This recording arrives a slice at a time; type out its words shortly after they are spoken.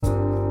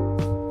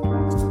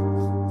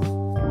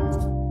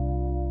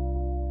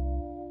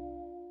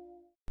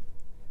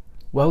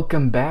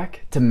Welcome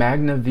back to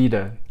Magna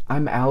Vita.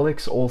 I'm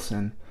Alex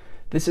Olson.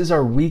 This is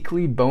our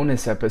weekly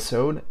bonus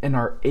episode and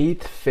our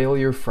 8th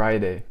Failure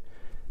Friday.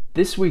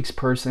 This week's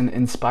person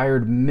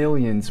inspired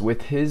millions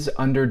with his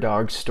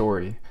underdog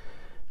story,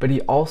 but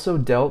he also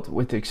dealt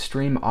with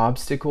extreme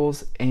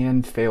obstacles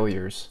and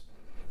failures.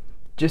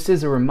 Just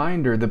as a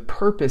reminder, the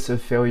purpose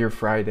of Failure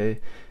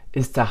Friday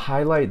is to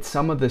highlight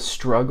some of the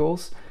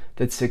struggles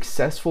that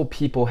successful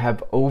people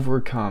have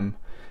overcome,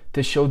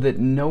 to show that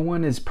no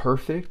one is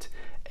perfect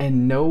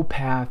and no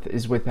path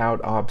is without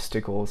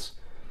obstacles.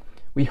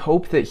 We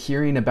hope that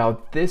hearing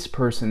about this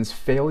person's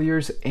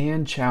failures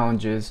and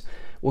challenges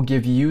will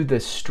give you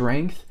the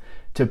strength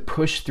to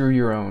push through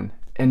your own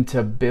and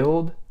to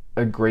build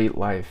a great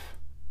life.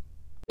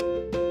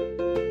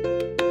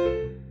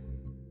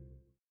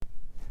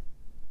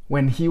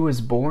 When he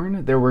was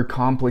born, there were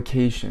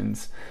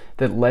complications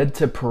that led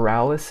to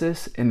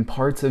paralysis in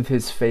parts of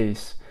his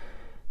face.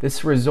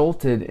 This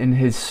resulted in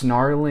his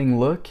snarling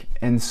look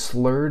and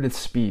slurred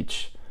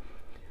speech.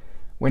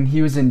 When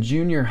he was in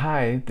junior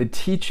high, the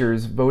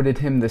teachers voted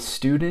him the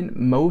student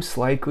most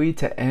likely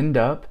to end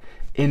up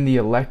in the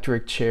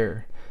electric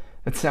chair.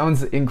 That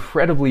sounds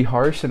incredibly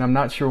harsh, and I'm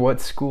not sure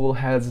what school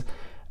has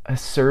a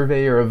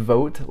survey or a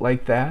vote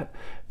like that,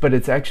 but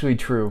it's actually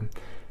true.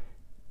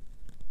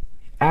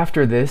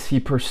 After this, he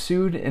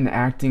pursued an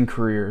acting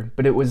career,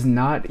 but it was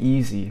not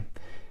easy.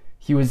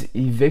 He was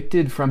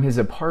evicted from his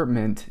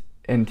apartment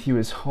and he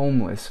was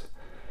homeless.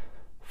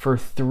 For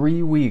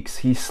 3 weeks,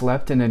 he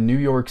slept in a New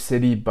York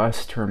City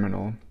bus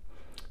terminal.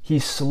 He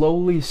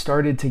slowly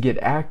started to get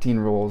acting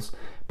roles,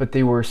 but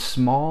they were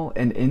small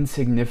and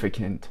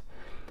insignificant.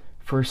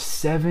 For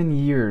 7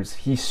 years,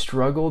 he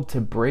struggled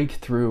to break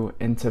through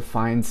and to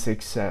find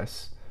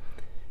success.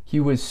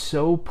 He was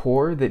so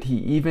poor that he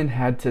even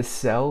had to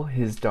sell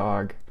his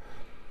dog.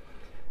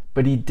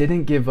 But he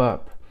didn't give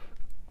up.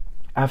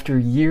 After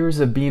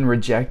years of being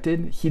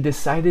rejected, he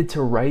decided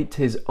to write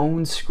his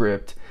own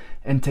script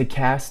and to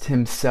cast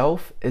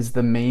himself as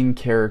the main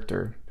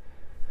character.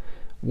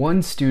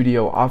 One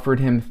studio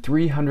offered him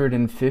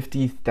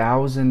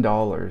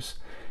 $350,000,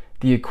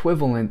 the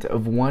equivalent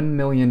of $1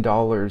 million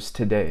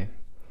today.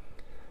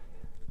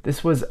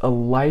 This was a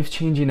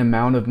life-changing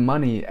amount of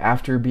money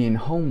after being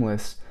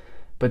homeless,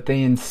 but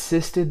they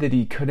insisted that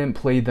he couldn't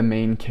play the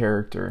main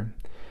character.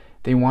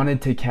 They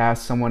wanted to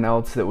cast someone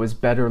else that was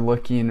better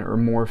looking or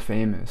more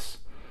famous.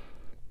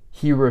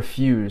 He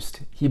refused.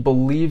 He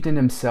believed in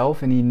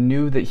himself and he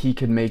knew that he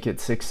could make it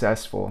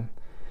successful.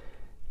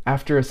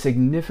 After a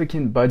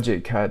significant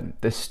budget cut,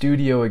 the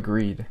studio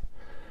agreed.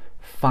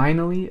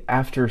 Finally,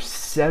 after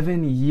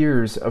 7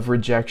 years of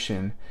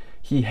rejection,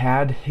 he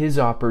had his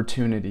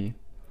opportunity.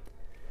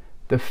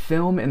 The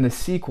film and the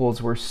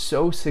sequels were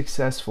so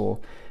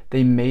successful,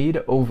 they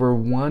made over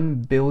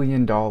 $1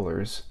 billion.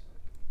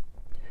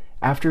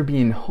 After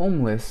being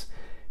homeless,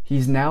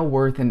 he's now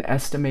worth an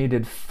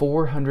estimated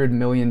 $400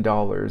 million,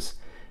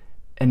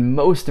 and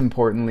most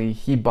importantly,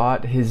 he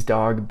bought his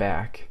dog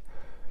back.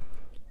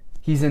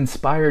 He's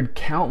inspired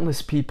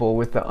countless people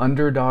with the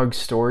underdog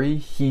story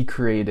he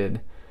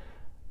created.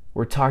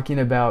 We're talking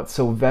about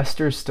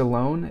Sylvester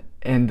Stallone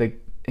and the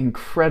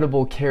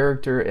incredible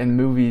character and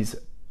movies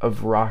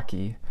of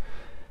Rocky.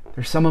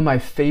 They're some of my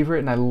favorite,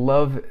 and I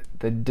love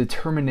the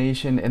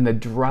determination and the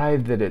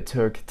drive that it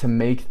took to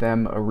make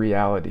them a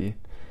reality.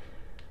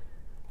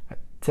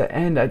 To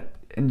end,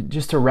 and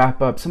just to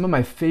wrap up, some of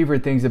my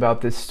favorite things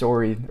about this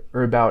story,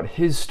 or about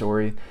his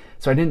story,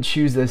 so I didn't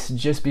choose this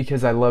just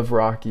because I love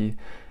Rocky,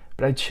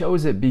 but I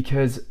chose it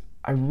because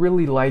I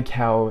really like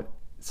how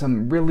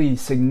some really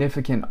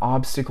significant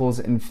obstacles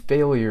and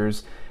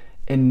failures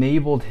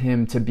enabled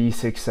him to be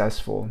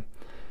successful.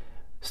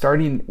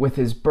 Starting with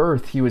his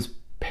birth, he was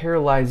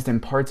paralyzed in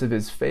parts of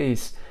his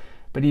face,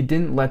 but he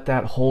didn't let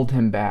that hold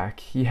him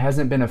back. He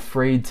hasn't been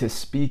afraid to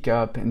speak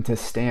up and to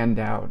stand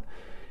out.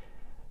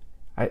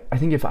 I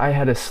think if I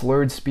had a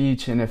slurred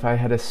speech and if I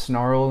had a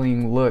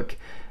snarling look,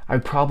 I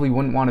probably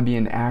wouldn't want to be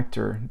an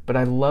actor, but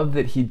I love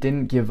that he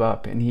didn't give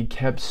up and he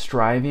kept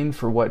striving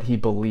for what he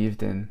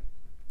believed in.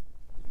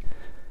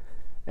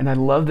 And I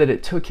love that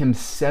it took him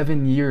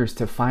 7 years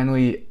to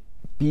finally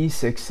be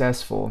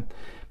successful,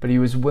 but he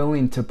was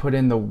willing to put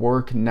in the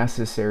work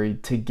necessary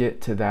to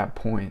get to that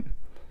point.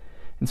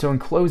 And so in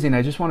closing,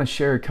 I just want to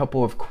share a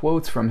couple of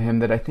quotes from him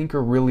that I think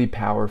are really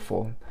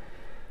powerful.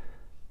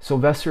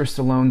 Sylvester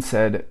Stallone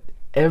said,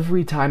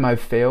 "Every time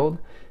I've failed,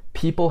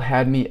 people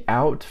had me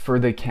out for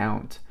the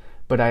count,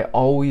 but I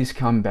always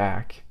come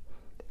back.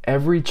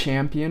 Every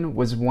champion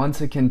was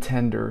once a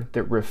contender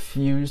that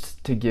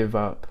refused to give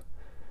up."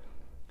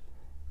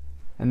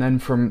 And then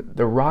from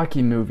the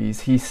Rocky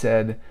movies, he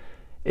said,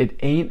 "It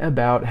ain't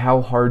about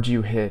how hard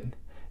you hit.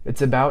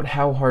 It's about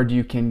how hard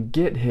you can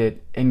get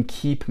hit and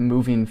keep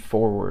moving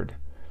forward."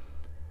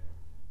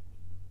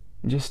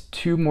 Just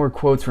 2 more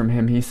quotes from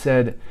him. He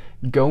said,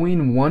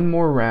 "Going one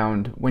more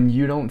round when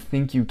you don't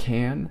think you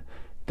can,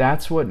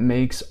 that's what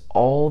makes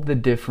all the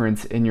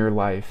difference in your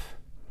life."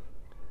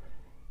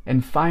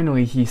 And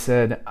finally, he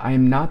said, I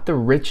am not the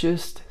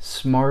richest,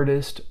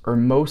 smartest, or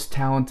most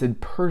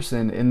talented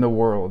person in the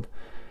world,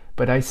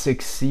 but I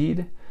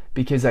succeed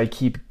because I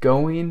keep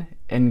going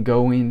and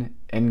going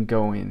and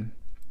going.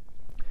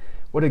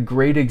 What a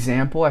great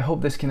example. I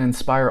hope this can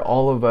inspire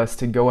all of us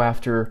to go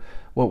after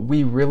what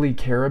we really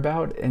care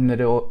about, and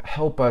that it'll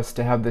help us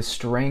to have the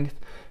strength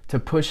to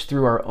push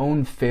through our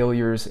own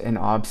failures and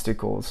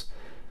obstacles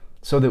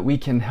so that we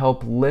can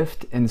help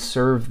lift and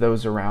serve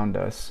those around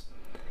us.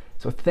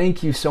 So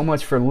thank you so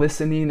much for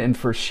listening and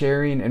for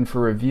sharing and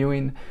for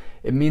reviewing.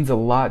 It means a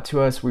lot to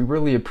us. We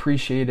really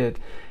appreciate it.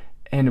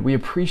 And we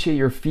appreciate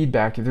your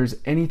feedback. If there's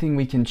anything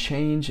we can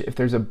change, if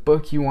there's a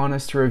book you want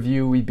us to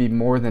review, we'd be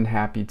more than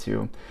happy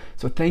to.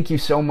 So thank you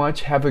so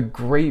much. Have a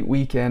great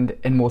weekend,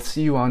 and we'll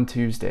see you on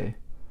Tuesday.